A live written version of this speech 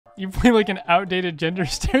You play like an outdated gender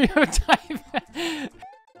stereotype. Is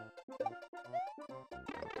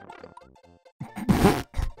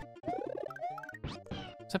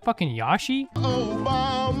that fucking Yoshi?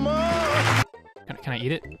 Obama. Can I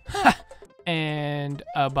eat it? And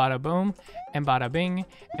bada boom, and bada bing,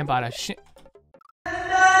 and bada shit.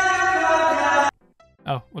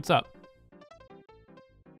 Oh, what's up?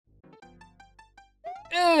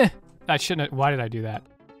 I shouldn't have, why did I do that?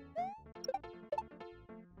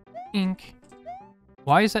 Ink.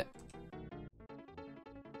 Why is that?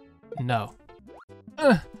 No.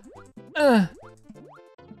 Oh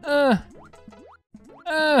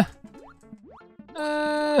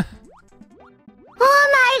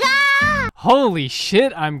my god! Holy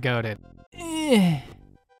shit, I'm goated.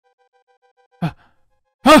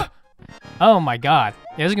 Oh my god.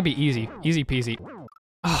 Yeah, this is gonna be easy. Easy peasy.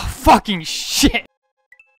 Oh, fucking shit!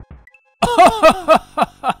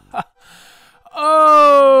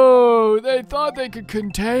 Oh, they thought they could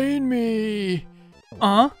contain me.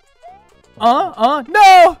 No!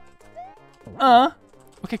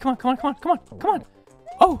 Okay, come on.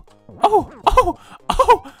 Oh!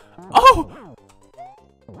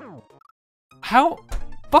 How?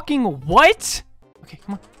 Fucking what? Okay,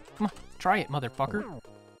 come on. Try it, motherfucker.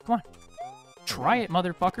 Come on. Try it,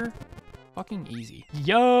 motherfucker. Fucking easy.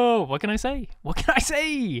 Yo, what can I say? Why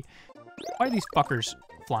are these fuckers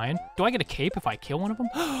flying? Do I get a cape if I kill one of them?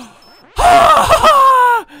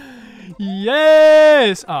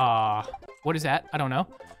 Yes! What is that? I don't know.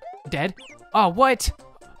 Dead? Oh, what?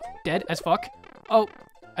 Dead as fuck. Oh,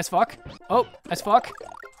 as fuck. Oh, as fuck.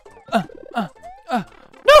 No!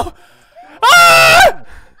 Ah!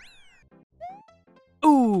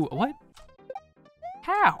 Ooh, what?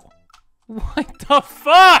 How? What the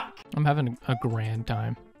fuck? I'm having a grand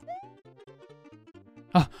time.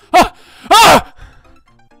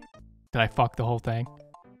 Did I fuck the whole thing?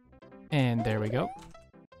 And there we go.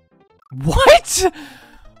 What?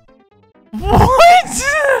 What?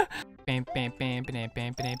 Bam, bam, bam, bam,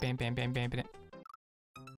 bam, bam, bam, bam, bam, bam, bam.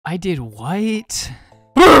 I did what?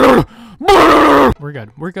 We're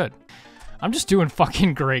good. I'm just doing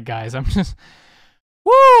fucking great, guys. I'm just...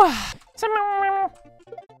 Woo!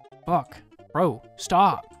 Fuck. Bro,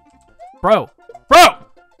 stop. Bro!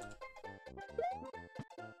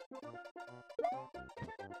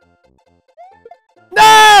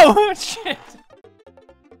 No! Shit!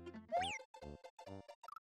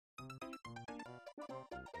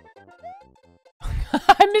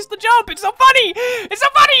 I missed the jump! It's so funny!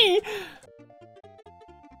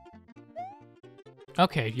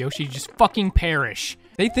 Okay, Yoshi, just fucking perish.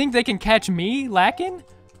 They think they can catch me lacking?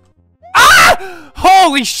 Ah!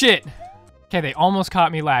 Holy shit! Okay, they almost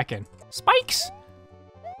caught me lacking. Spikes!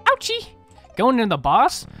 Ouchie! Going into the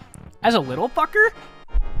boss? As a little fucker?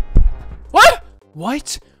 What?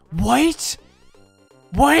 Wait!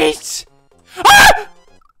 Ah!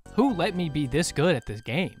 Who let me be this good at this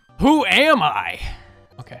game? Who am I?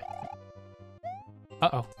 Okay.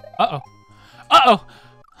 Uh-oh.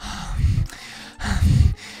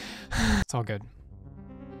 It's all good.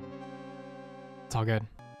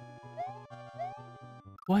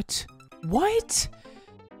 What?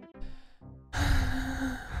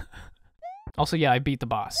 Also, yeah, I beat the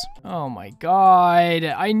boss. Oh my god,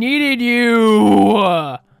 I needed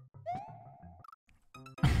you!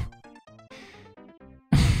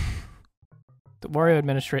 The Wario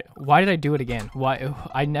administrator. Why did I do it again? Why?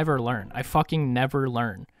 I never learn. I fucking never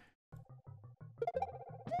learn.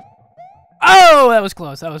 Oh, that was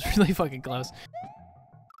close. That was really fucking close.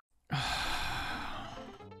 I'm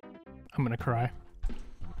gonna cry.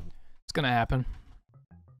 It's gonna happen.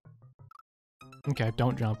 Okay,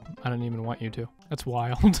 don't jump. I don't even want you to. That's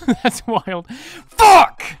wild. That's wild.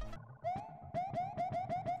 Fuck!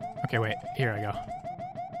 Okay, wait. Here I go.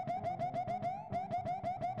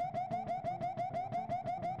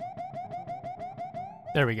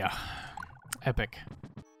 There we go. Epic.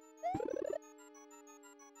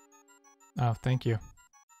 Oh, thank you.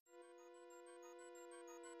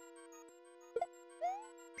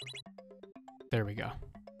 There we go.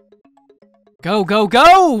 Go, go,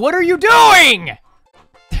 go! What are you doing?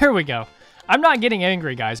 There we go. I'm not getting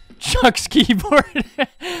angry, guys. Chuck's keyboard.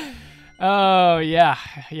 Oh, yeah.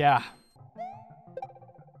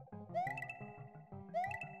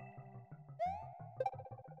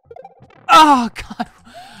 Oh, God.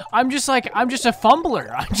 I'm just a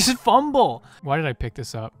fumbler. I just fumble. Why did I pick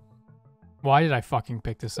this up? Why did I fucking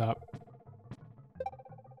pick this up?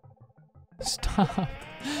 Stop.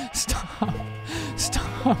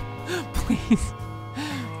 Please.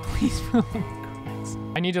 For the Christ.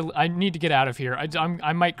 I need to get out of here.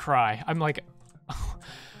 I might cry. I'm like,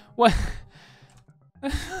 what?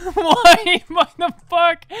 Why? What the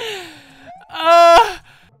fuck?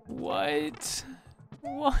 What?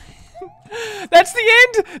 What? That's the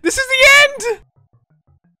end! This is the end!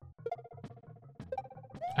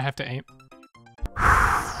 I have to aim.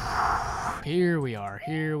 Here we are,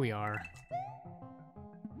 here we are.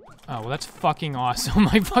 Oh, well that's fucking awesome.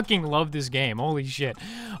 I fucking love this game. Holy shit.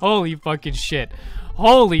 Holy fucking shit.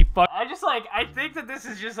 Holy fuck. I think that this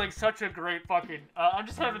is just like such a great fucking, I'm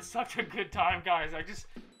just having such a good time, guys. I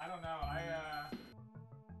don't know,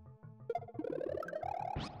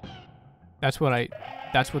 That's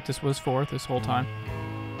what this was for this whole time.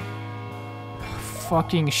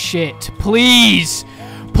 Fucking shit. Please!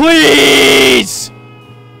 Please!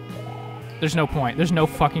 There's no point. There's no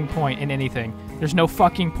fucking point in anything. There's no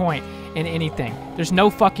fucking point in anything. There's no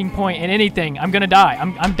fucking point in anything. I'm gonna die.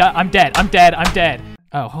 I'm dead. I'm dead. I'm dead.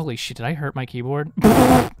 Oh, holy shit. Did I hurt my keyboard?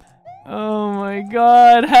 Oh my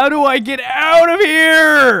god. How do I get out of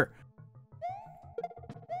here?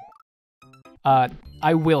 I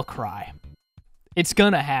will cry. It's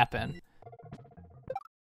gonna happen.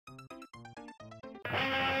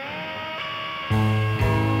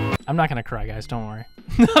 I'm not gonna cry, guys. Don't worry.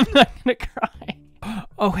 I'm not gonna cry.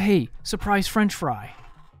 Oh, hey. Surprise French fry.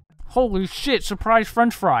 Holy shit. Surprise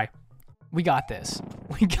French fry. We got this.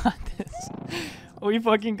 We got this. We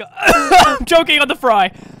fucking got... I'm choking on the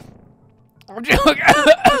fry. I'm choking.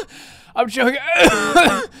 I'm choking.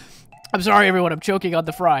 I'm sorry, everyone. I'm choking on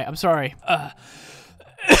the fry. I'm sorry.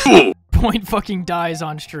 Point fucking dies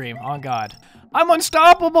on stream. Oh, God. I'm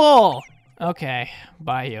unstoppable! Okay.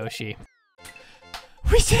 Bye, Yoshi.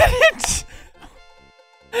 We did it!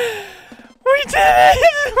 We did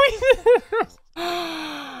it! We did it!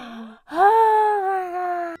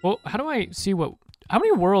 Well, how do I see what... How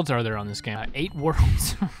many worlds are there on this game? 8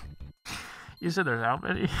 worlds. You said there's how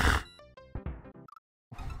many?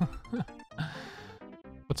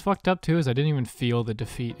 What's fucked up, too, is I didn't even feel the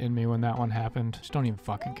defeat in me when that one happened. Just don't even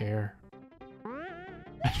fucking care.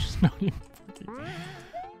 I just don't even fucking...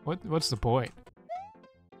 What's the point?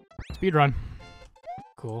 Speedrun.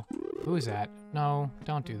 Cool. Who is that? No,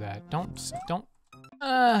 don't do that. Don't...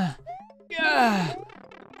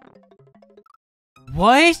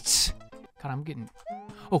 What? God, I'm getting...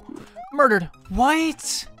 Oh, murdered.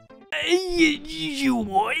 What? You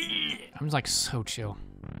what? I'm like so chill.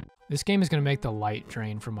 This game is gonna make the light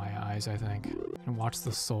drain from my eyes, I think. And watch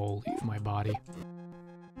the soul leave my body.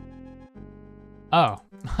 Oh,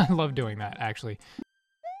 I love doing that, actually.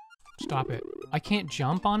 Stop it. I can't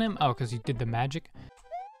jump on him? Oh, because he did the magic.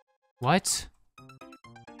 What?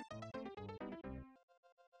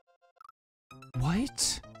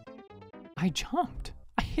 What? I jumped.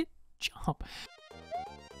 I hit jump.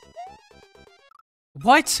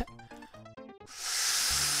 What?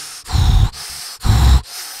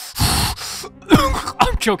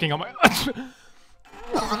 I'm choking on my...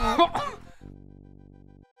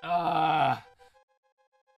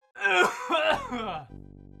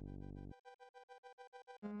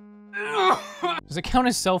 Does it count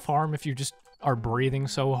as self-harm if you just are breathing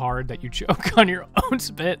so hard that you choke on your own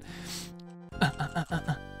spit?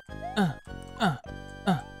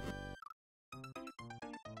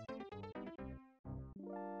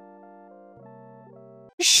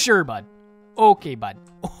 Sure, bud. Okay, bud.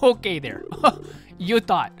 Okay there. You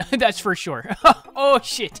thought. That's for sure. Oh,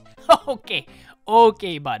 shit. Okay.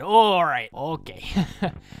 Okay, bud. All right. Okay.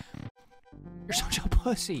 You're such a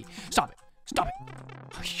pussy. Stop it. Stop it.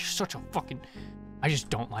 You're such a fucking... I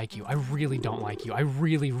just don't like you. I really don't like you. I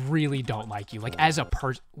really, really don't like you. Like, as a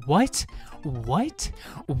person... What? What?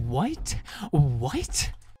 What?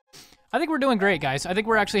 What? I think we're doing great, guys. I think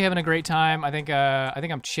we're actually having a great time. I think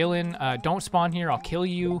I'm chilling. Don't spawn here. I'll kill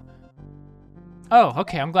you. Oh,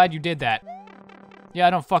 okay. I'm glad you did that. Yeah, I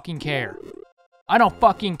don't fucking care. I don't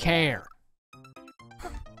fucking care.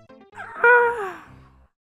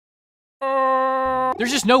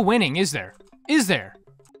 There's just no winning, is there? Is there?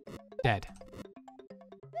 Dead.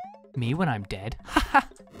 Me when I'm dead?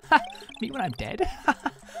 Me when I'm dead?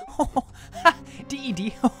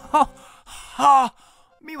 D-E-D.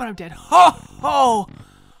 Me when I'm dead.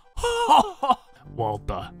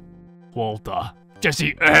 Walter.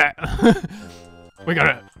 Jesse. We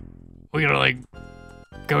gotta like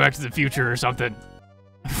go back to the future or something.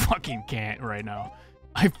 I fucking can't right now.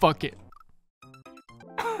 I fuck it.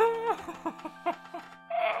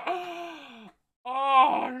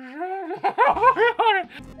 Oh shit.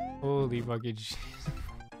 Holy fucking shit.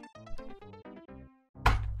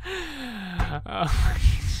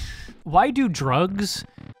 Why do drugs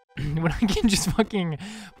when I can just fucking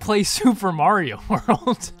play Super Mario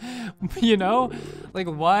World? You know? Like,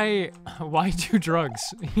 why do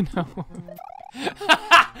drugs? You know?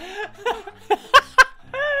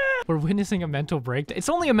 We're witnessing a mental breakdown. It's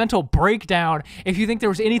only a mental breakdown if you think there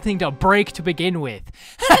was anything to break to begin with.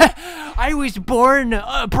 I was born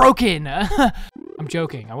broken. I'm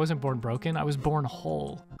joking. I wasn't born broken. I was born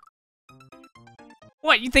whole.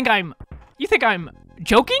 What, you think I'm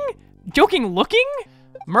joking? Joking looking?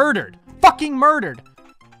 Murdered. Fucking murdered.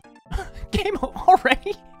 Game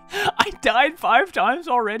already? I died 5 times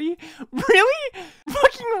already? Really?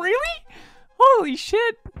 Fucking really? Holy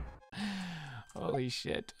shit. Holy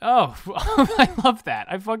shit. Oh, I love that.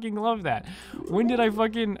 I fucking love that. When did I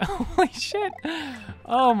fucking... Holy shit.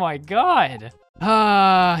 Oh my god.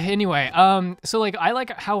 Anyway, so like, I like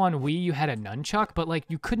how on Wii you had a nunchuck, but like,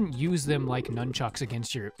 you couldn't use them like nunchucks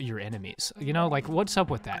against your enemies. You know, like, what's up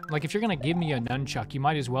with that? Like, if you're gonna give me a nunchuck, you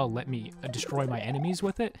might as well let me destroy my enemies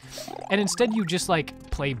with it. And instead you just like,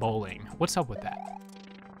 play bowling. What's up with that?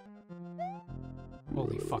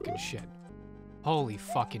 Holy fucking shit. Holy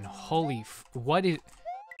fucking, what is,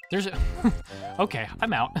 there's a, okay,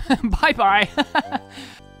 I'm out. Bye-bye.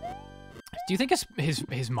 Do you think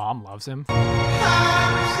his mom loves him?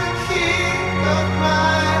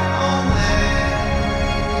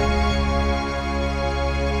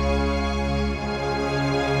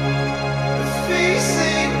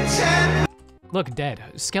 Look, dead.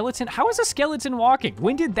 Skeleton, how is a skeleton walking?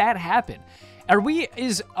 When did that happen?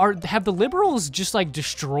 Have the liberals just like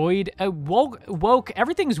destroyed, woke,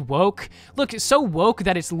 everything's woke. Look, it's so woke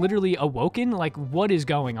that it's literally awoken. Like, what is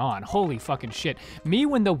going on? Holy fucking shit. Me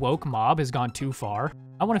when the woke mob has gone too far.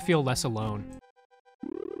 I want to feel less alone.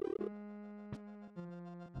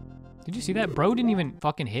 Did you see that? Bro didn't even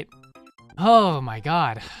fucking hit. Oh my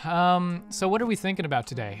god. So what are we thinking about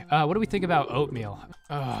today? What do we think about oatmeal?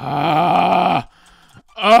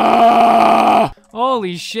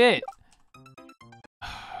 Holy shit.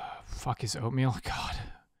 Fuck is oatmeal? God.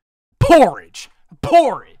 Porridge!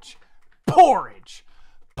 Porridge! Porridge!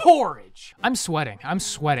 Porridge! I'm sweating. I'm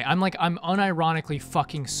sweating. I'm unironically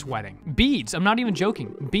fucking sweating. Beads. I'm not even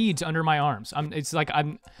joking. Beads under my arms. It's like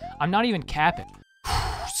I'm not even capping.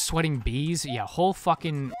 Sweating bees? Yeah, whole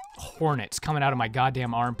fucking hornets coming out of my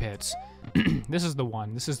goddamn armpits. This is the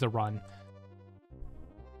one. This is the run.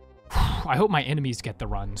 I hope my enemies get the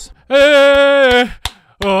runs.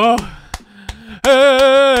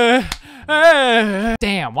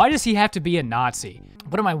 Damn, why does he have to be a Nazi?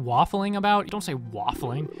 What am I waffling about? You don't say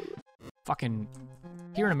waffling. Fucking,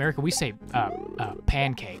 here in America, we say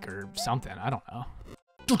pancake or something. I don't know.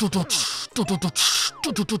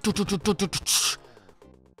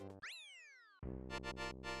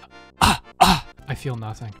 I feel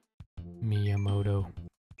nothing. Miyamoto.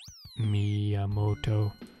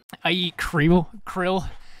 Miyamoto. I eat krill.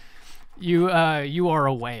 You are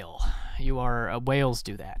a whale. Whales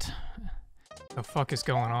do that. The fuck is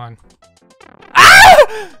going on?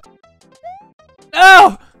 Ah!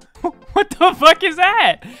 No! What the fuck is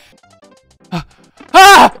that?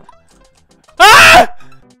 Ah! Ah!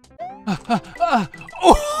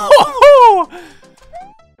 Oh!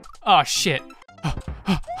 Oh shit.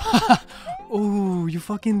 Oh, you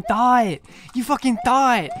fucking thought. You fucking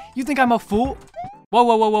thought. You think I'm a fool? Whoa,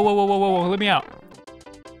 whoa, whoa, whoa, whoa, whoa, whoa, whoa, let me out.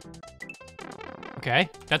 Okay,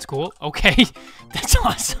 that's cool. Okay, that's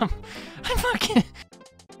awesome. I'm fucking...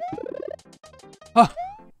 Oh,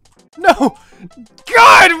 no!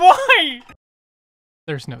 God, why?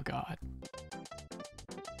 There's no God.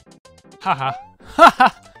 Haha. Haha.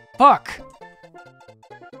 Fuck.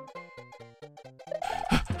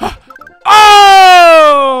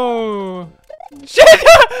 Oh! Shit!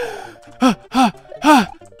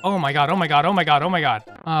 Oh my god, oh my god, oh my god, oh my god.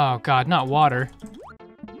 Oh god, not water.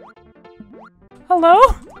 Hello?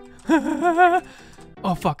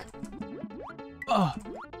 Oh, fuck. Oh.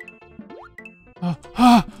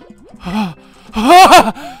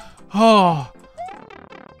 Oh.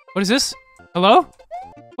 What is this? Hello?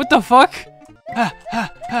 What the fuck?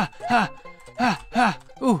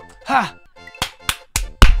 Ooh, ha.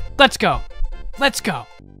 Let's go. Let's go.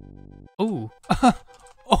 Ooh.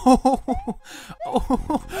 Oh.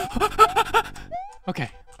 Oh. Okay.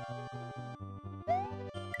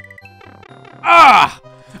 Ah!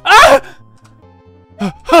 Ah!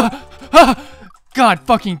 God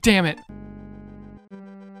fucking damn it.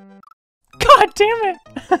 God damn it.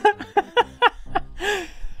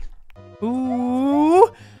 Ooh.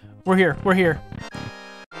 We're here. We're here.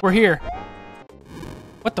 We're here.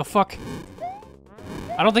 What the fuck?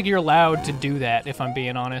 I don't think you're allowed to do that, if I'm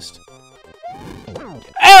being honest.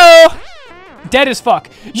 Oh! Dead as fuck.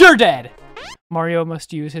 You're dead. Mario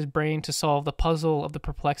must use his brain to solve the puzzle of the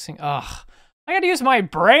perplexing... Ugh. I gotta use my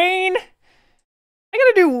brain? I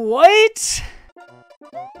gotta do what?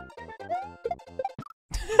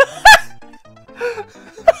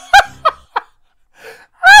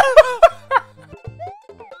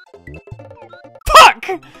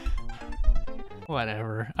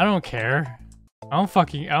 whatever. I don't care. I don't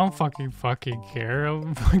fucking care. I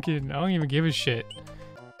don't even give a shit.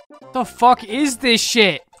 What the fuck is this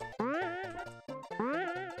shit?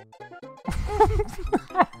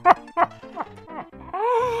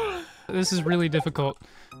 This is really difficult.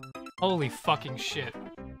 Holy fucking shit.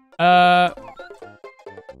 Did I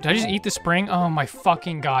just eat the spring? Oh my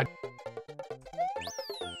fucking god.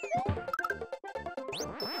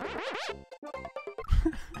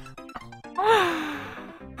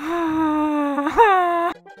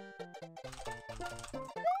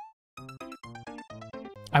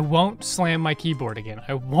 I won't slam my keyboard again.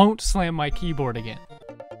 I won't slam my keyboard again.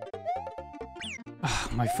 Oh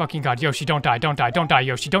my fucking god. Yoshi, don't die, don't die, don't die,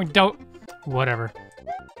 Yoshi. Don't. Whatever.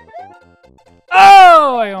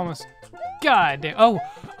 Oh, I almost. God damn. Oh.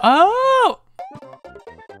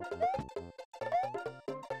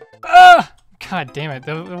 God damn it.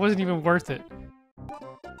 That wasn't even worth it.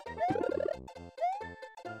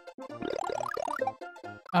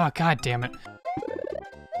 Oh, god damn it.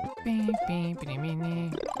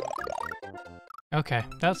 Okay,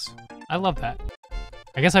 I love that.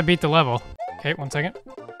 I guess I beat the level. Okay, 1 second.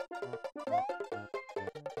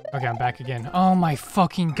 Okay, I'm back again. Oh my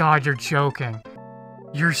fucking god, you're joking.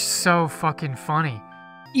 You're so fucking funny.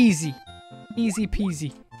 Easy. Easy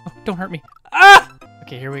peasy. Oh, don't hurt me. Ah!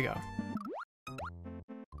 Okay, here we go.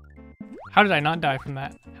 How did I not die from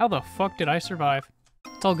that? How the fuck did I survive?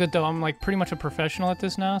 It's all good though, I'm like pretty much a professional at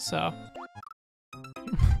this now, so.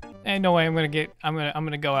 Ain't no way I'm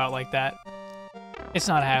gonna go out like that. It's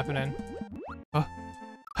not happening.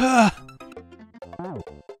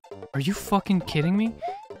 Are you fucking kidding me?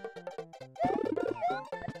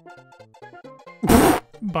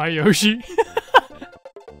 Bye, Yoshi.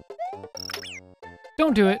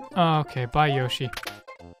 Don't do it. Oh, okay, bye, Yoshi.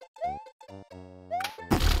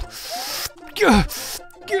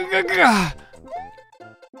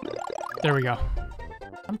 There we go.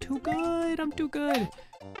 I'm too good. I'm too good.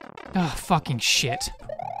 Oh, fucking shit.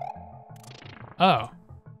 Oh.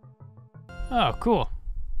 Oh, cool.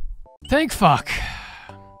 Thank fuck.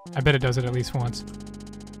 I bet it does it at least once.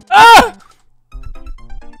 Ah!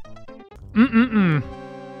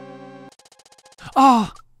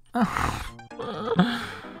 Oh.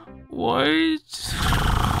 What?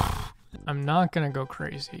 I'm not gonna go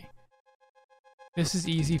crazy. This is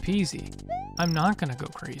easy peasy. I'm not gonna go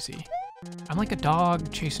crazy. I'm like a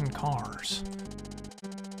dog chasing cars.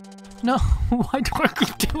 No, why do I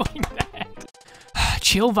keep doing that?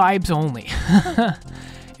 Chill vibes only.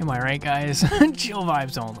 Am I right, guys? Chill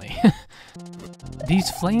vibes only. These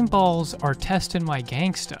flame balls are testing my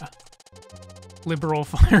gangsta. Liberal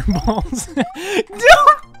fireballs.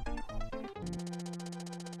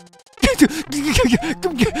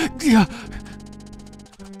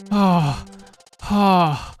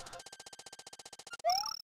 Oh.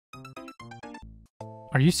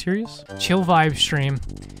 Are you serious? Chill vibe stream.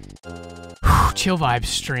 Chill vibe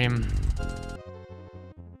stream.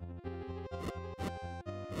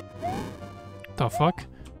 The fuck?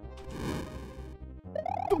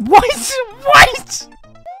 What? What?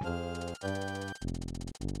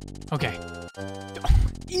 Okay.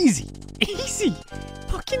 Easy. Easy.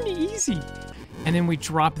 Fucking easy. And then we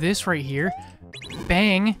drop this right here.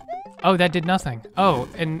 Bang. Oh, that did nothing. Oh,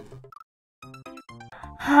 and...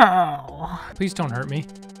 How? Please don't hurt me.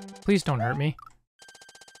 Please don't hurt me.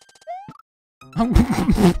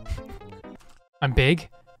 I'm big.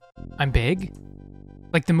 I'm big.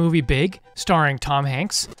 Like the movie Big, starring Tom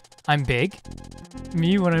Hanks. I'm big.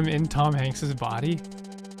 Me when I'm in Tom Hanks's body.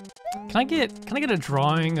 Can I get a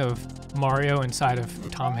drawing of Mario inside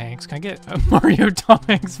of Tom Hanks? Can I get a Mario Tom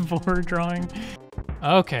Hanks 4 drawing?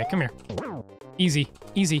 Okay, come here. Easy,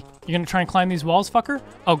 easy. You gonna try and climb these walls, fucker?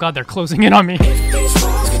 Oh god, they're closing in on me.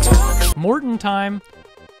 Morton time.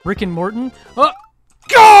 Rick and Morton. Oh,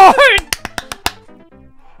 God!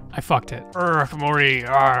 I fucked it. Morty.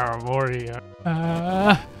 Morty.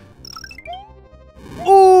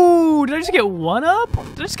 Ooh, did I just get one up?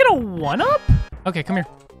 Did I just get a one up? Okay, come here.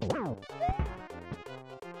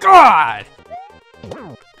 God!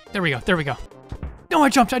 There we go, there we go. No, I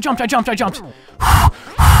jumped.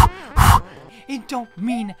 It don't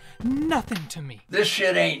mean nothing to me. This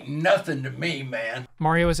shit ain't nothing to me, man.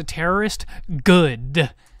 Mario is a terrorist?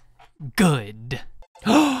 Good. Good.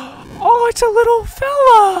 Oh, it's a little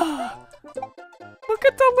fella! Look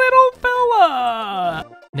at the little fella!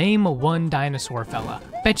 Name one dinosaur fella.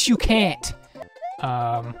 Bet you can't.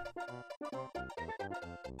 Ah!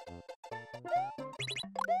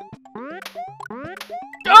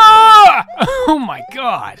 Oh my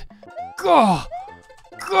god! God,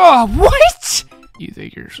 what? You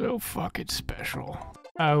think you're so fucking special.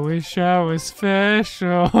 I wish I was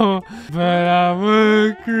special, but I'm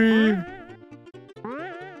a creep.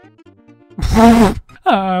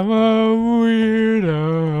 I'm a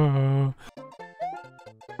weirdo.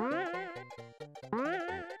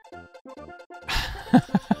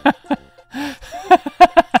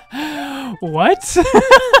 What?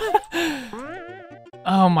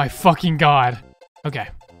 Oh my fucking god. Okay.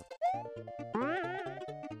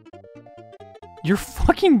 You're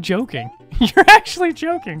fucking joking. You're actually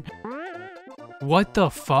joking. What the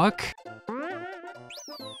fuck?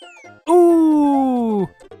 Ooh!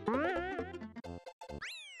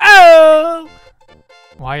 Oh!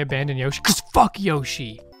 Why abandon Yoshi? 'Cause fuck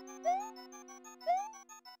Yoshi!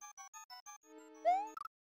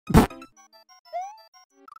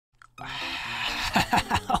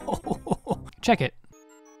 Check it.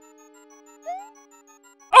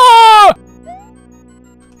 Oh!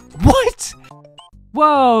 What?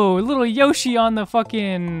 Whoa, little Yoshi on the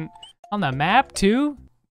fucking... on the map, too?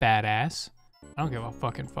 Badass. I don't give a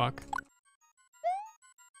fucking fuck.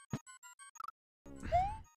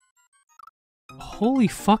 Holy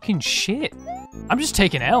fucking shit. I'm just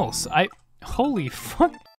taking L's. Holy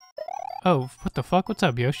fuck. Oh, what the fuck? What's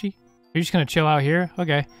up, Yoshi? You're just gonna chill out here?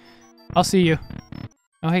 Okay. I'll see you.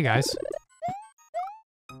 Oh, hey, guys.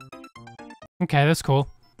 Okay, that's cool.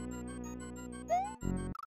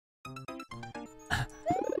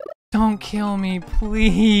 Don't kill me,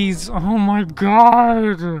 please. Oh my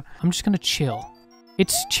god. I'm just gonna chill.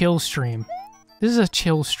 It's chill stream. This is a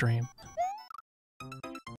chill stream.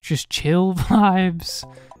 Just chill vibes.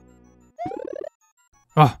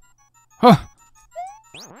 Oh. Oh.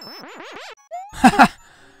 Haha.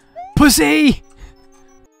 Pussy!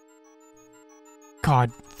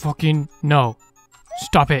 God fucking no.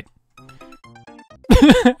 Stop it.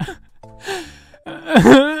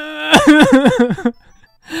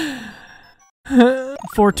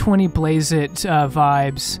 420 Blaze It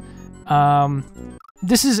vibes.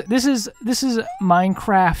 This is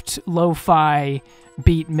Minecraft lo-fi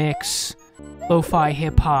beat mix, lo-fi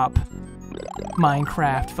hip hop,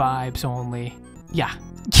 Minecraft vibes only. Yeah,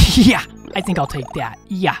 yeah. I think I'll take that.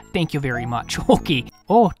 Yeah, thank you very much. Okay.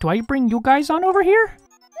 Oh, do I bring you guys on over here?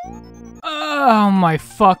 Oh my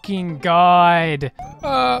fucking god.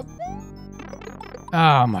 Oh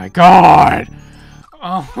my god.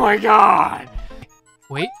 Oh my god.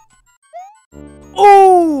 Wait.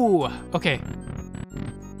 Ooh! Okay.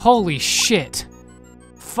 Holy shit.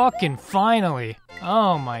 Fucking finally.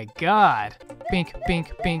 Oh my god. Bink,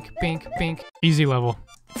 bink, bink, bink, bink. Easy level.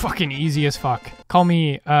 Fucking easy as fuck. Call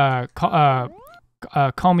me lemon,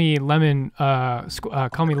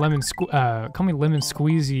 call me lemon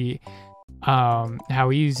squeezy.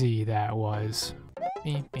 How easy that was.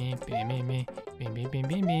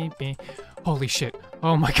 Holy shit.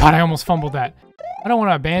 Oh my god, I almost fumbled that. I don't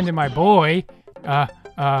want to abandon my boy.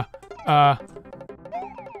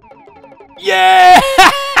 Yeah!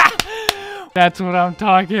 That's what I'm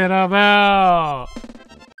talking about.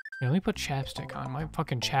 Here, let me put chapstick on. My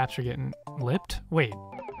fucking chaps are getting lipped. Wait.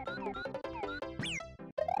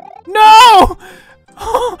 No!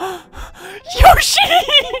 Yoshi!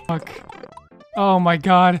 Fuck. Oh my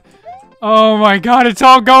god. Oh my god, it's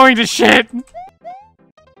all going to shit!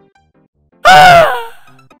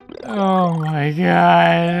 Oh my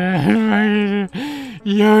god.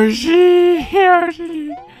 Yoshi!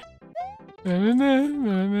 Yoshi!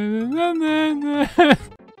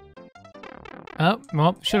 Oh,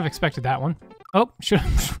 well, should have expected that one. Oh, should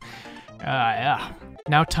have. Yeah.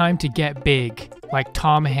 Now time to get big, like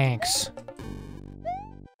Tom Hanks.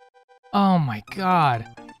 Oh my god.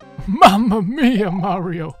 Mamma mia,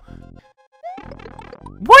 Mario.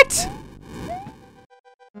 What?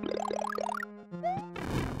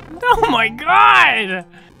 Oh my god!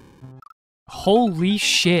 Holy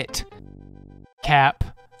shit. Cap.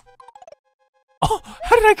 Oh,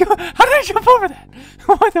 how did I go? How did I jump over that?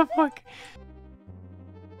 What the fuck?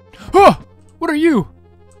 Oh, what are you?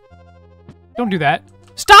 Don't do that.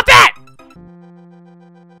 Stop that!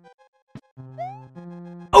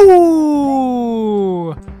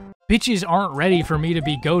 Ooh! Bitches aren't ready for me to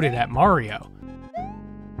be goated at Mario.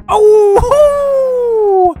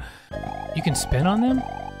 Oh! You can spin on them?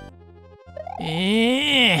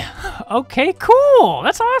 Okay, cool.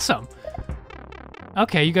 That's awesome.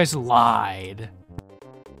 Okay, you guys lied.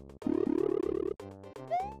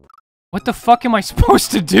 What the fuck am I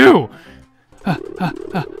supposed to do?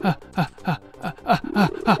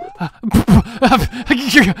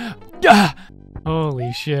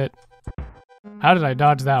 Holy shit. How did I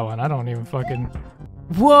dodge that one? I don't even fucking...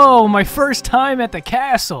 Whoa, my first time at the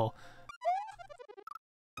castle.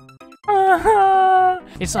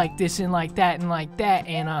 It's like this and like that and like that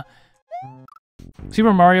and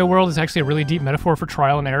Super Mario World is actually a really deep metaphor for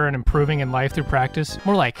trial and error and improving in life through practice.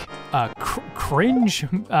 More like cringe,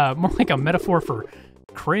 more like a metaphor for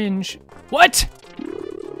cringe. What?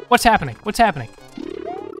 What's happening? What's happening?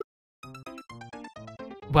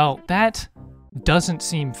 Well, that doesn't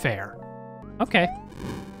seem fair. Okay.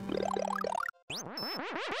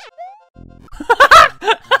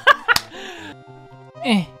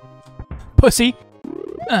 Pussy.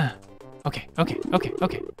 Okay. Okay.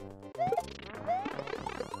 Okay.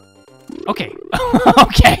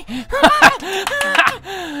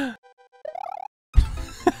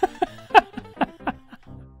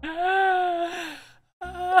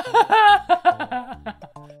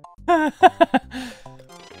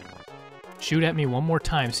 Shoot at me one more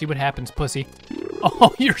time. See what happens, pussy.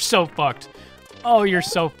 Oh, you're so fucked. Oh, you're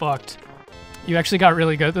so fucked. You actually got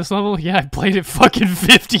really good at this level? Yeah, I played it fucking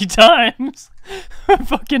 50 times. I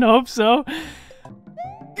fucking hope so.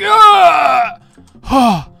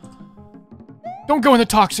 Don't go in the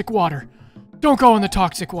toxic water. Don't go in the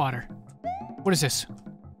toxic water. What is this?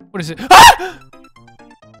 What is it? Ah!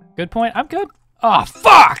 Good point. I'm good. Oh,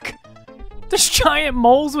 fuck! There's giant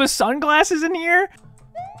moles with sunglasses in here?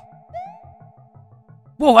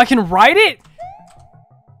 Whoa, I can ride it?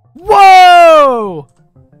 Whoa!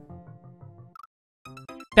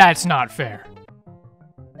 That's not fair.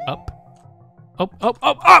 Up.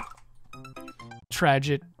 Up!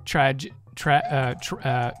 Tragic. Tragic.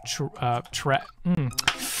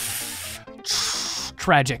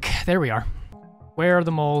 There we are. Where are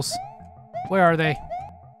the moles? Where are they?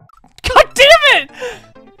 God damn it!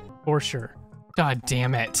 For sure. God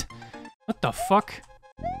damn it. What the fuck?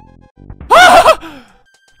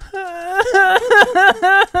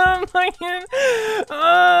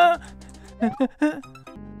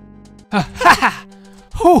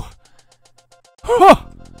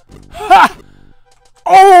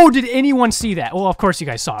 Oh, did anyone see that? Well, of course you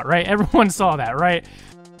guys saw it, right? Everyone saw that, right?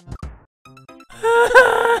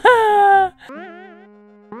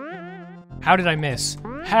 How did I miss?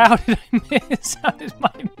 How did I miss? How did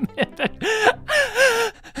my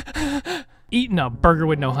Eating a burger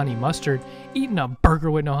with no honey mustard. Eating a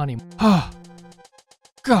burger with no honey. Oh,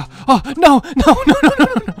 God. Oh, no.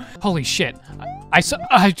 Holy shit.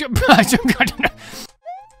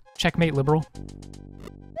 Checkmate, liberal.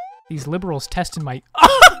 These liberals tested my...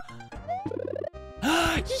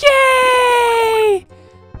 Yay!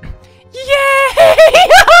 Yay!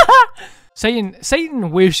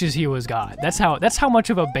 Satan wishes he was God. That's how much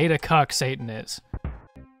of a beta cuck Satan is.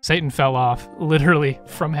 Satan fell off, literally,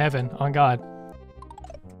 from heaven on God.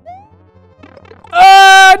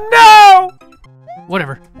 No!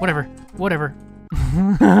 Whatever.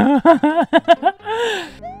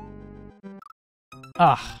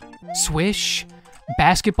 Swish,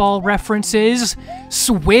 basketball references,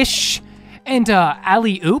 swish, and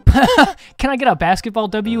alley-oop. Can I get a basketball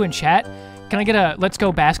W in chat? Can I get a let's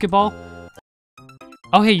go basketball?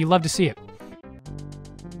 Oh, hey, you love to see it.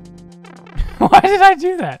 Why did I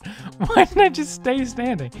do that? Why didn't I just stay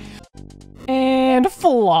standing? And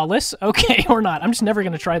flawless. Okay, or not. I'm just never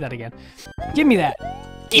gonna try that again. Give me that.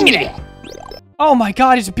 Give me that. Oh my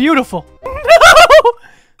God, it's beautiful.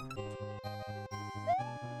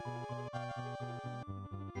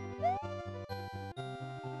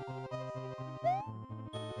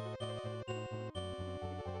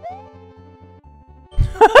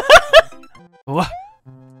 No!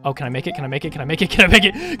 Oh, can I make it? Can I make it? Can I make it? Can I make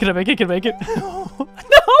it? Can I make it? Can I make it? No!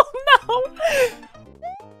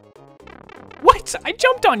 What? I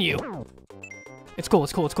jumped on you! It's cool.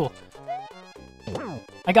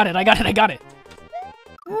 I got it. No!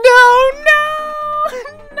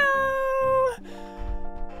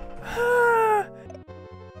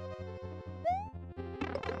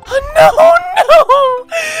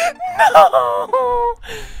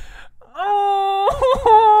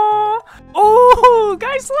 Oh,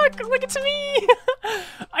 guys, look, it's me.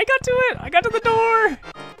 I got to it. I got to the door.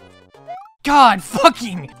 God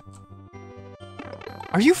fucking.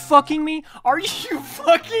 Are you fucking me? Are you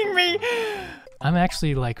fucking me? I'm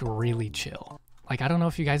actually like really chill. Like, I don't know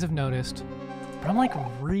if you guys have noticed, but I'm like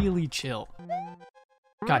really chill.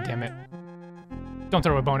 God damn it. Don't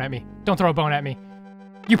throw a bone at me. Don't throw a bone at me.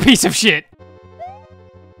 You piece of shit.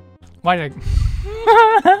 Why did I...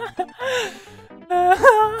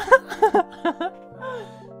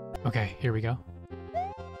 Okay, here we go.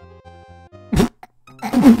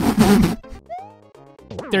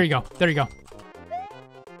 There you go.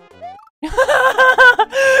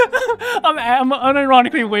 I'm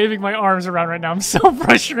unironically waving my arms around right now. I'm so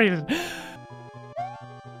frustrated.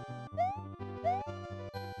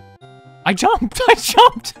 I jumped! I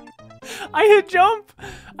jumped! I hit jump!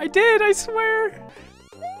 I did, I swear!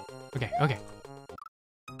 Okay, okay.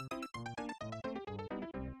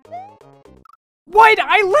 What?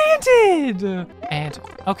 I landed! And,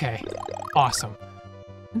 okay. Awesome.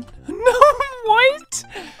 No, what?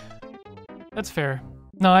 That's fair.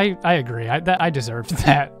 No, I agree. I deserved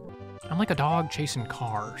that. I'm like a dog chasing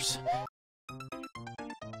cars.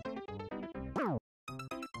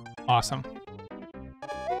 Awesome.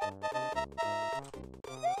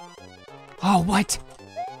 Oh, what?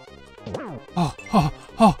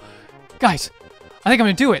 Oh. Guys, I think I'm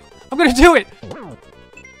gonna do it. I'm gonna do it!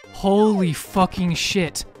 Holy fucking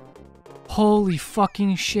shit. Holy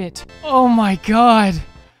fucking shit. Oh my god.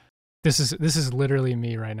 This is literally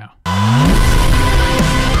me right now.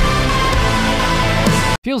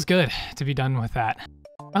 Feels good to be done with that.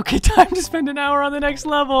 Okay, time to spend an hour on the next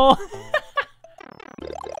level.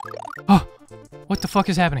 Oh, what the fuck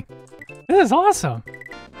is happening? This is awesome.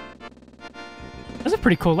 That's a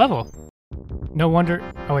pretty cool level. No wonder.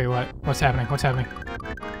 Oh wait, what? What's happening? What's happening?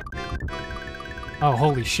 Oh,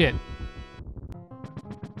 holy shit.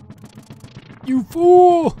 You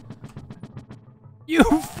fool! You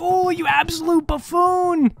fool! You absolute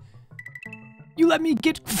buffoon! You let me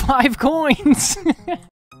get 5 coins!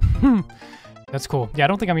 That's cool. Yeah, I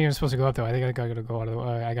don't think I'm even supposed to go up though. I think I gotta go out of the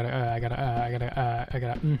way. I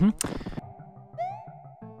gotta.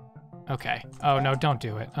 Okay. Oh no, don't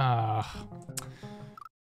do it.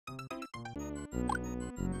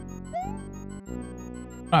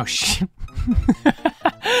 Oh shit.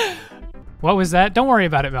 What was that? Don't worry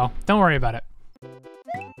about it, Mel. Don't worry about it.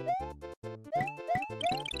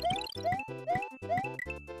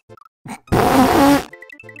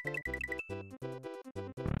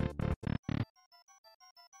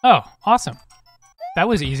 Oh, awesome. That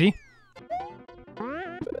was easy.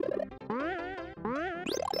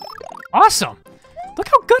 Awesome! Look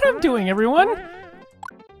how good I'm doing, everyone!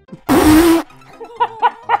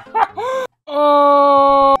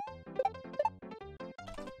 Oh!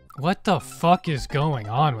 What the fuck is going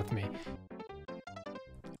on with me?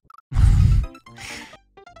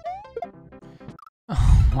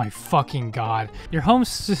 Oh my fucking god. Your home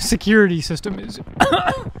security system is...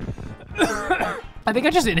 I think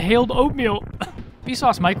I just inhaled oatmeal.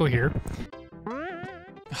 Vsauce Michael here.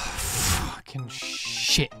 Fucking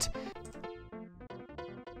shit.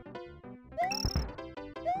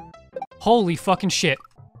 Holy fucking shit.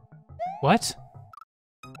 What?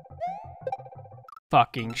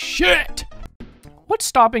 Fucking shit! What's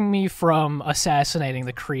stopping me from assassinating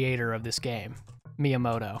the creator of this game?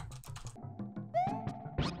 Miyamoto.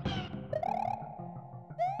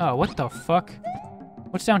 Oh, what the fuck?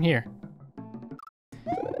 What's down here?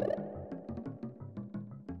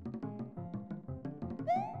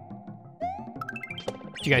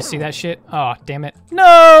 Do you guys see that shit? Oh, damn it.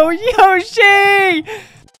 No! Yoshi!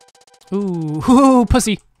 Ooh,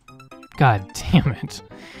 pussy. God damn it.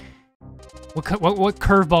 What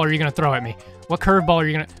curveball are you gonna throw at me? What curveball are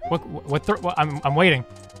you gonna... I'm waiting.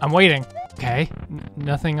 I'm waiting. Okay,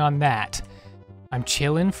 nothing on that. I'm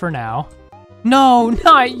chilling for now. No,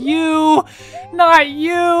 not you! Not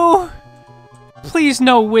you! Please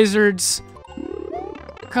no wizards.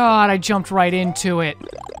 God, I jumped right into it.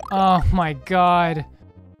 Oh my god.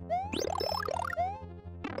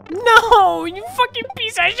 No, you fucking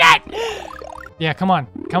piece of shit! Yeah, come on.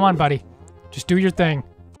 Come on, buddy. Just do your thing.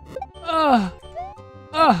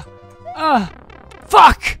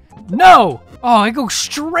 Fuck! No! Oh, I go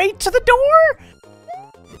straight to the door?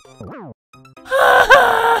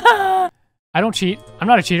 I don't cheat. I'm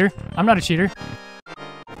not a cheater. I'm not a cheater.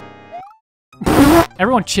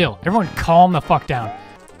 Everyone chill. Everyone calm the fuck down.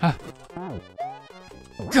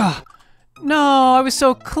 God. No, I was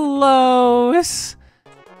so close.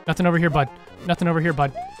 Nothing over here, bud. Nothing over here,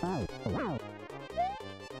 bud. What?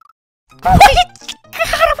 God,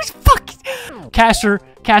 I was fucking... Caster,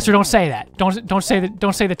 don't say that. Don't say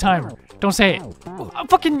the timer. Don't say it.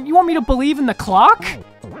 Fucking, you want me to believe in the clock?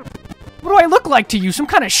 What do I look like to you? Some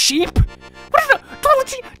kind of sheep? What is that?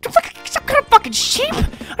 Some kind of fucking sheep?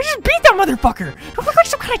 I just beat that motherfucker. Do I look like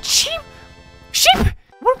some kind of sheep?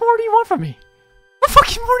 What more do you want from me? What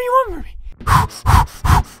fucking more do you want from me?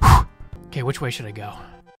 Okay, which way should I go?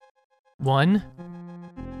 1,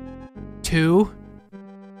 2,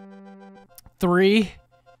 3,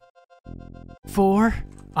 4.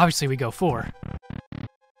 Obviously we go 4.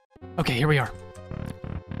 Okay, here we are.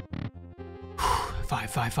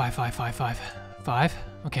 5.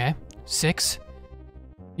 Okay. 6.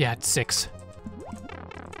 Yeah, it's 6.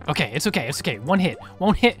 Okay, it's okay. It's okay. One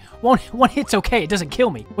hit's okay. It doesn't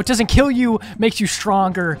kill me. What doesn't kill you makes you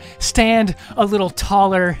stronger. Stand a little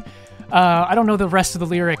taller. I don't know the rest of the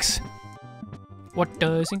lyrics. What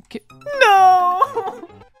doesn't kill? No!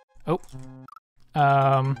 Oh.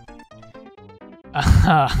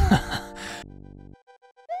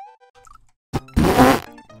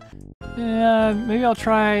 Yeah, maybe I'll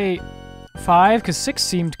try 5, because 6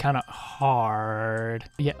 seemed kind of hard.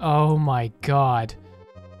 Yeah, oh my god.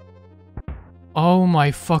 Oh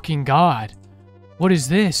my fucking god. What is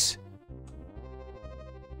this?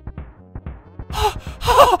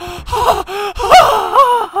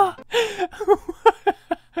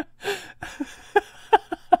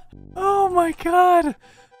 Oh my god.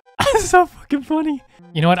 That's so fucking funny.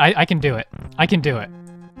 You know what? I can do it. I can do it.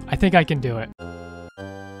 I think I can do it.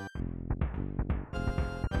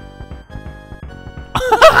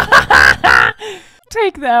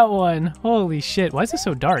 Take that one. Holy shit. Why is this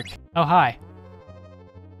so dark? Oh, hi.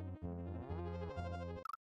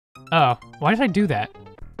 Oh, why did I do that?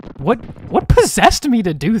 What possessed me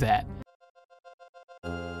to do that?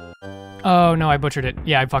 Oh no, I butchered it.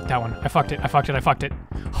 Yeah, I fucked that one. I fucked it. I fucked it. I fucked it.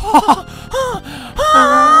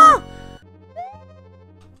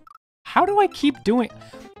 How do I keep doing?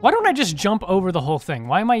 Why don't I just jump over the whole thing?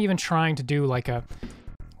 Why am I even trying to do like a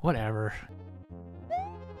whatever?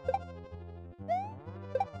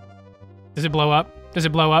 Does it blow up? Does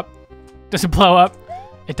it blow up? Does it blow up?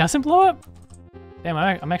 It doesn't blow up? Damn,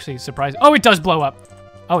 I'm actually surprised. Oh, it does blow up.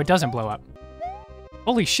 Oh, it doesn't blow up.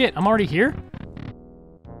 Holy shit, I'm already here?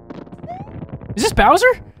 Is this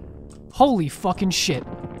Bowser? Holy fucking shit.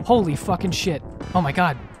 Holy fucking shit. Oh my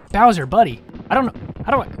god. Bowser, buddy. I don't know.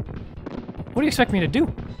 How do I... What do you expect me to do?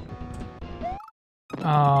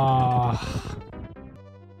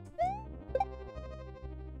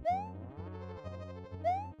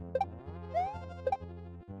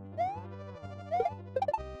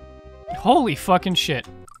 Holy fucking shit.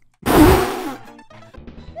 God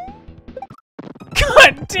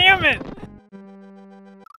damn it!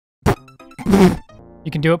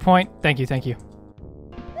 You can do it, Point? Thank you, thank you.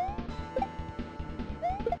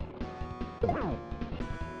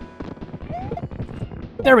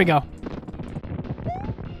 There we go.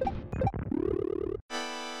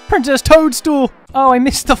 Princess Toadstool! Oh, I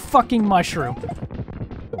missed the fucking mushroom.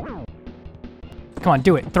 Come on,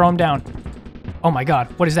 do it. Throw him down. Oh my god,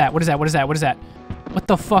 what is that? What is that? What is that? What is that? What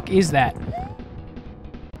the fuck is that?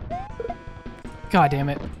 God damn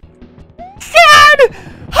it. God!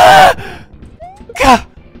 God!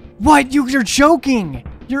 What? You're joking!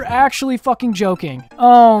 You're actually fucking joking.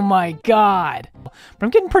 Oh my god. But I'm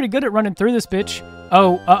getting pretty good at running through this bitch.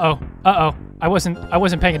 Oh, uh-oh, uh-oh. I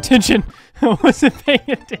wasn't paying attention. I wasn't paying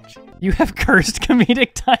attention. You have cursed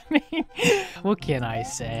comedic timing. What can I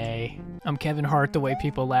say? I'm Kevin Hart the way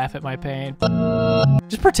people laugh at my pain.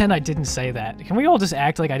 Just pretend I didn't say that. Can we all just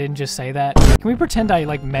act like I didn't just say that? Can we pretend I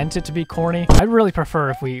like meant it to be corny? I'd really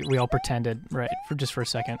prefer if we all pretended, right, for a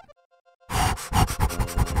second.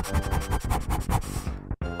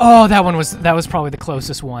 Oh, that was probably the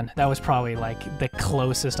closest one. That was probably like the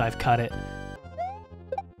closest I've cut it.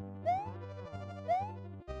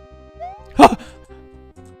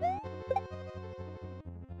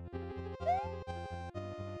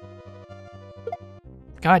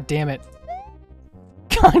 God damn it.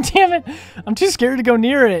 God damn it. I'm too scared to go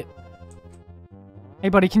near it. Hey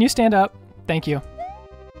buddy, can you stand up? Thank you.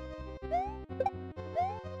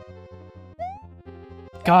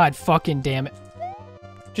 God fucking damn it.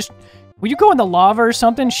 Just, will you go in the lava or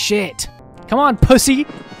something? Shit. Come on, pussy.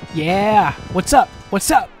 Yeah. What's up?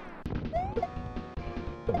 What's up?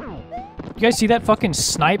 You guys see that fucking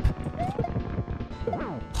snipe?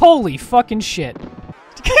 Holy fucking shit.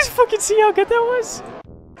 Did you guys fucking see how good that was?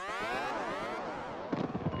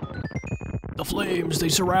 The flames, they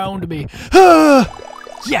surround me.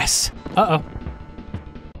 Yes! Uh-oh.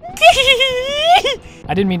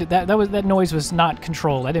 I didn't mean to, that noise was not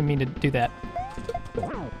controlled. I didn't mean to do that.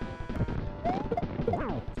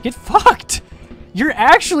 Get fucked! You're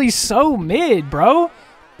actually so mid, bro.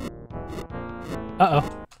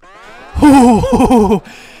 Uh-oh.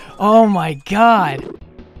 Oh my god.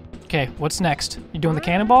 Okay, what's next? You doing the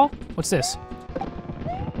cannonball? What's this?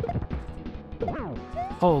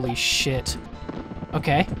 Holy shit.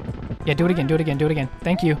 Okay. Yeah, do it again, do it again, do it again.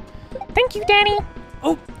 Thank you. Thank you, Danny!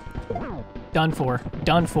 Oh! Done for.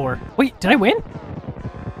 Done for. Wait, did I win?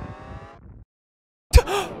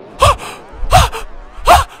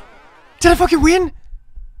 Did I fucking win?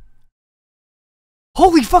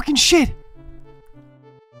 Holy fucking shit!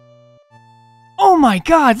 Oh my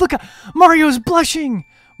god, look, Mario's blushing!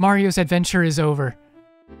 Mario's adventure is over.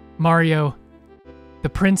 Mario, the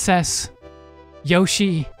princess,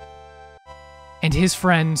 Yoshi, and his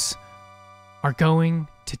friends are going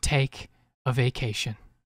to take a vacation.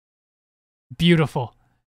 Beautiful.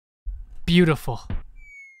 Beautiful.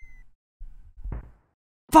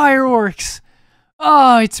 Fireworks!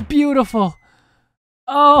 Oh, it's beautiful.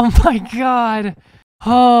 Oh my god.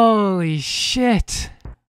 Holy shit.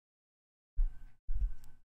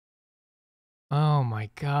 Oh my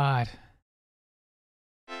god.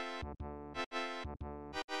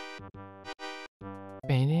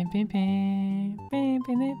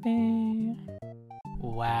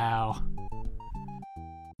 Wow.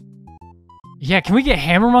 Yeah, can we get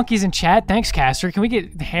hammer monkeys in chat? Thanks, Caster. Can we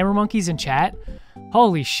get hammer monkeys in chat?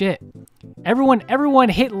 Holy shit. Everyone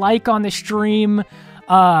hit like on the stream.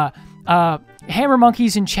 Hammer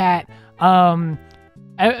monkeys in chat.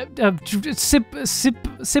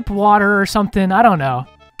 Sip water or something. I don't know.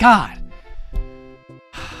 God.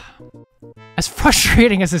 As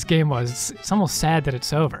frustrating as this game was, it's almost sad that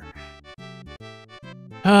it's over.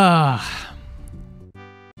 Wow.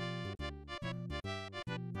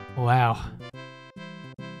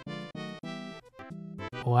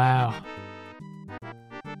 Wow.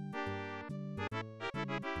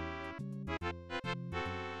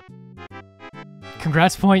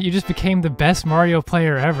 Congrats, Point. You just became the best Mario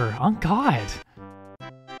player ever. Oh, God.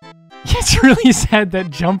 It's really sad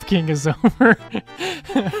that Jump King is over.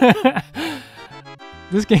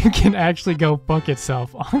 This game can actually go fuck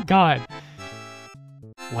itself. Oh, God.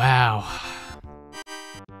 Wow.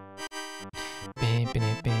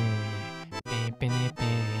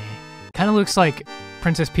 Kind of looks like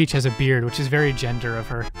Princess Peach has a beard, which is very gender of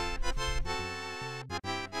her.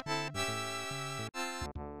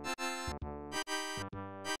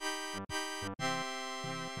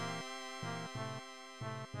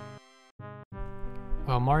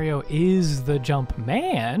 Well, Mario is the jump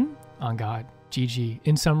man. On God. GG.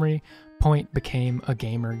 In summary, Point became a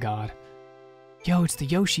gamer god. Yo, it's the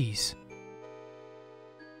Yoshis.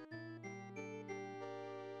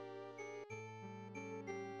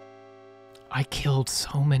 I killed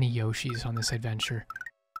so many Yoshis on this adventure.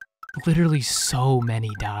 Literally so many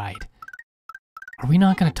died. Are we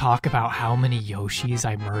not going to talk about how many Yoshis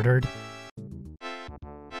I murdered?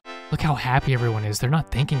 Look how happy everyone is. They're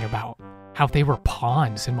not thinking about how they were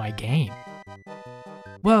pawns in my game.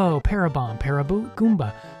 Whoa, Parabomb, Paraboo,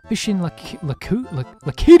 Goomba, Fishin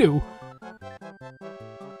Lakitu.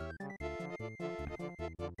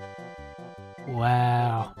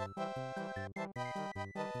 Wow.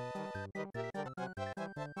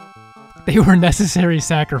 They were necessary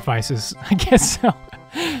sacrifices. I guess so.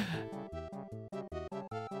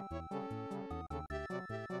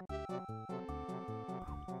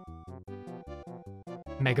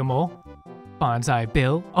 Mega Mole. Bonsai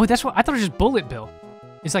Bill. Oh, that's what I thought it was just Bullet Bill.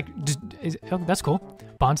 It's like, oh, that's cool.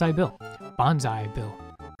 Bonsai Bill. Bonsai Bill.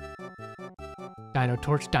 Dino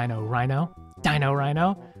Torch, Dino Rhino. Dino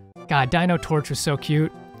Rhino. God, Dino Torch was so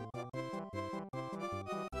cute.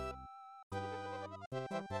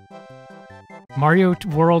 Mario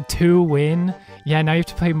World 2 win? Yeah, now you have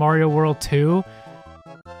to play Mario World 2?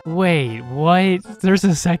 Wait, what? There's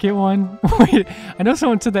a second one? Wait, I know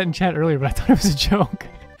someone said that in chat earlier, but I thought it was a joke.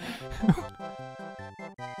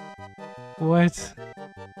 What?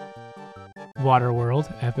 Water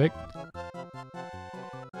World, epic.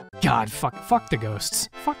 God, fuck the ghosts.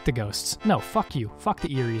 Fuck the ghosts. No, fuck you. Fuck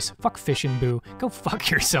the Eries. Fuck Fish and Boo. Go fuck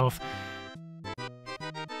yourself.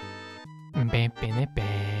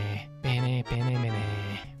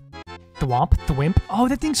 Thwomp, Thwimp. Oh,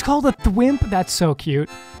 that thing's called a Thwimp. That's so cute.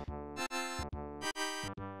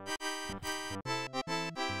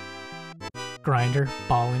 Grinder,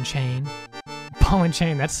 Ball and Chain. Ball and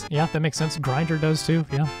Chain, yeah, that makes sense. Grinder does too,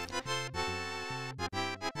 yeah.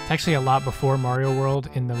 It's actually a lot before Mario World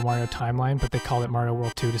in the Mario timeline, but they called it Mario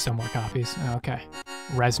World 2 to sell more copies. Okay.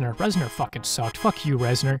 Resner. Resner fucking sucked. Fuck you,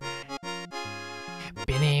 Resner.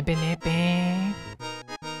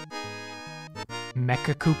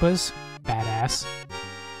 Mecha Koopas. Badass.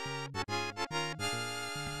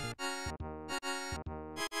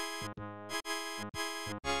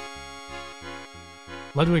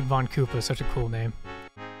 Ludwig von Koopa, such a cool name.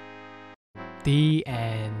 The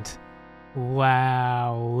end.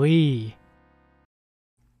 Wowee.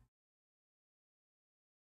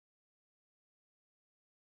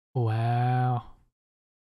 Wow.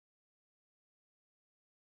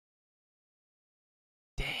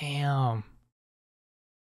 Damn.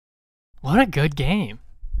 What a good game.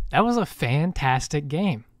 That was a fantastic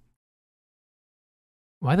game.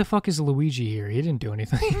 Why the fuck is Luigi here? He didn't do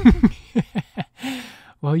anything.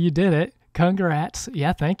 Well, you did it. Congrats.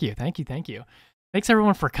 Yeah, thank you. Thank you. Thank you. Thanks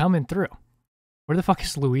everyone for coming through. Where the fuck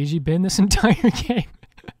has Luigi been this entire game?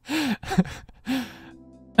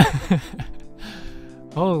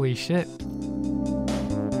 Holy shit.